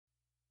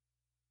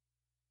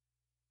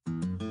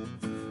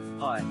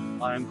Hi,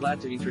 I am glad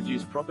to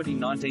introduce property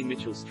 19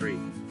 Mitchell Street,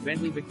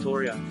 Bentleigh,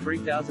 Victoria,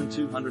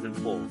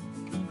 3204.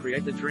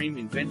 Create the dream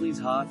in Bentleigh's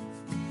heart.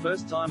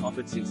 First time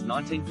offered since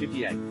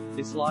 1958,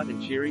 this light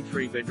and cheery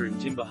 3-bedroom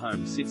timber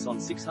home sits on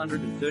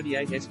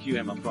 638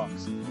 SQM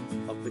approx.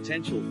 Of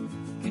potential.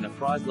 In a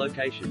prized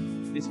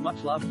location, this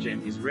much-loved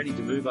gem is ready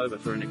to move over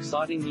for an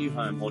exciting new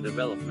home or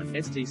development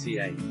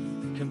 (STCA).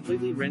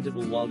 Completely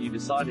rentable while you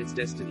decide its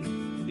destiny.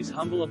 This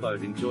humble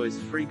abode enjoys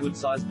 3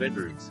 good-sized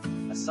bedrooms,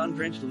 a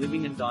sun-drenched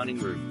living and dining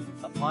room,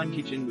 a pine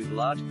kitchen with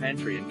large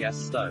pantry and gas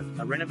stove,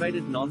 a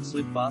renovated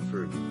non-slip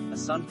bathroom, a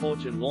sun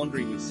porch and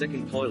laundry with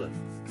second toilet.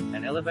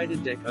 An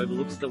elevated deck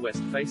overlooks the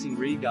west-facing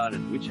rear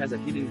garden, which has a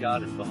hidden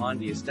garden behind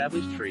the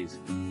established trees.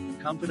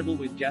 Comfortable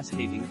with gas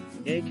heating,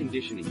 air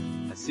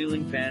conditioning, a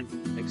ceiling fan,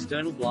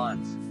 external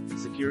blinds,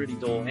 security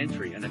door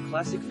entry and a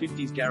classic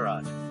 50s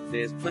garage.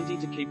 There's plenty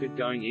to keep it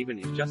going even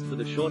if just for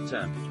the short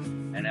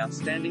term. An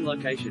outstanding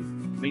location,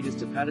 meters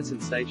to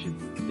Patterson Station,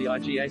 the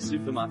IGA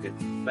supermarket,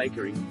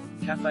 bakery,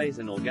 cafes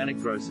and organic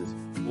grocers.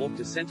 Walk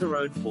to Centre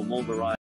Road for more variety.